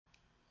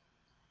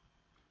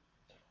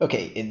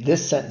Okay, in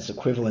this sentence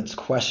equivalence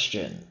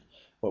question,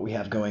 what we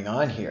have going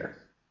on here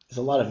is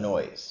a lot of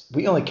noise.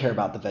 We only care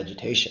about the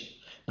vegetation,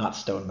 not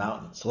Stone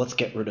Mountain. So let's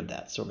get rid of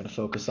that. So we're going to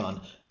focus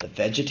on the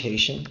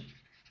vegetation.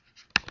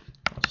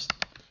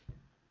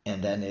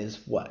 And then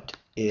is what?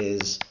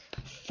 Is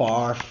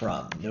far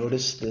from.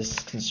 Notice this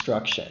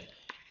construction.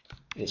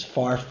 It is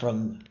far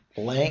from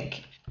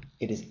blank.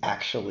 It is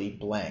actually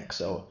blank.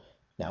 So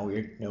now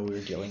we know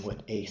we're dealing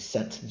with a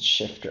sentence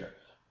shifter.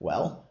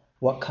 Well,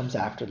 what comes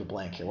after the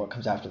blank here? What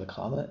comes after the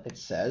comma? It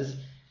says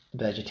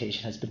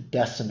vegetation has been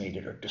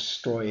decimated or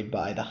destroyed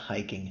by the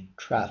hiking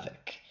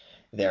traffic.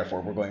 Therefore,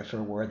 we're going for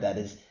a word that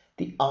is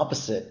the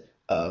opposite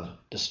of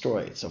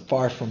destroyed. So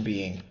far from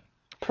being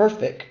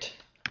perfect,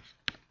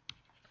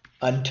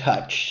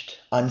 untouched,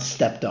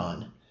 unstepped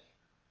on,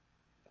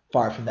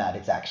 far from that,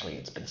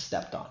 it's been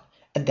stepped on.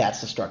 And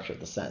that's the structure of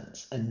the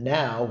sentence. And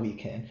now we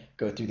can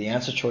go through the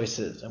answer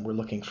choices, and we're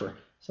looking for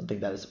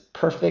something that is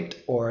perfect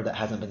or that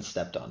hasn't been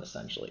stepped on,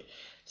 essentially.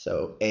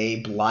 So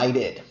A,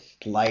 blighted.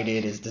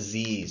 Blighted is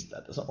diseased.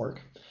 That doesn't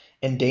work.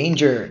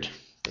 Endangered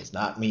does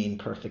not mean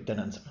perfect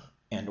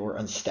and or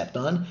unstepped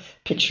on.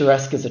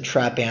 Picturesque is a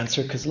trap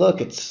answer because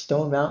look, it's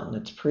Stone Mountain.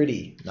 It's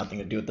pretty. Nothing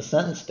to do with the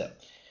sentence though.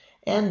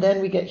 And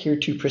then we get here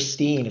to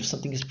pristine. If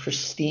something is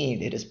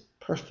pristine, it is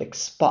perfect,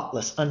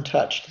 spotless,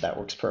 untouched. That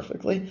works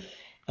perfectly.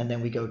 And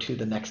then we go to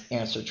the next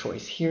answer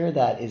choice here.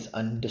 That is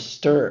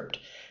undisturbed.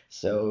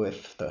 So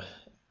if the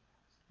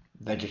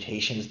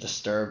vegetation is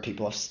disturbed,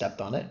 people have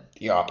stepped on it.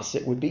 The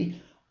opposite would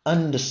be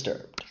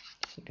undisturbed.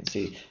 So you can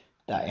see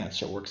that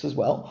answer works as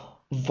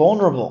well.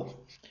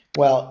 Vulnerable.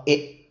 Well,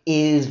 it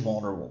is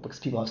vulnerable because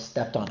people have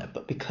stepped on it.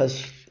 But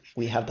because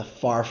we have the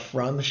far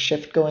from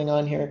shift going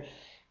on here,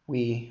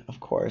 we, of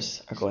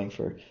course, are going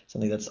for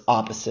something that's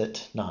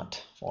opposite,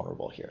 not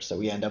vulnerable here. So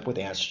we end up with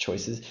answer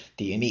choices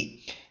D and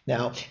E.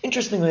 Now,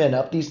 interestingly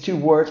enough, these two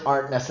words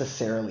aren't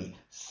necessarily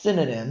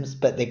synonyms,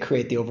 but they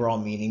create the overall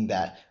meaning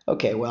that,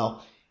 okay,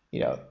 well,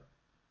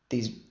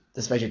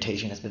 this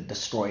vegetation has been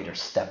destroyed or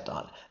stepped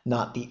on,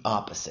 not the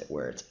opposite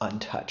where it's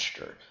untouched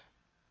or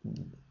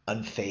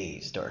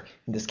unfazed, or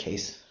in this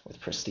case with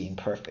pristine,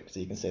 perfect. So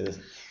you can say this,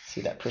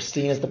 see that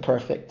pristine is the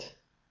perfect,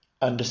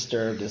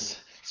 undisturbed is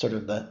sort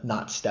of the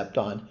not stepped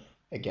on.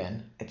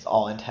 Again, it's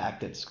all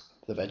intact.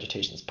 The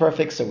vegetation is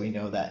perfect, so we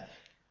know that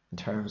in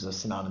terms of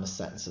synonymous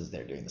sentences,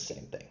 they're doing the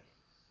same thing.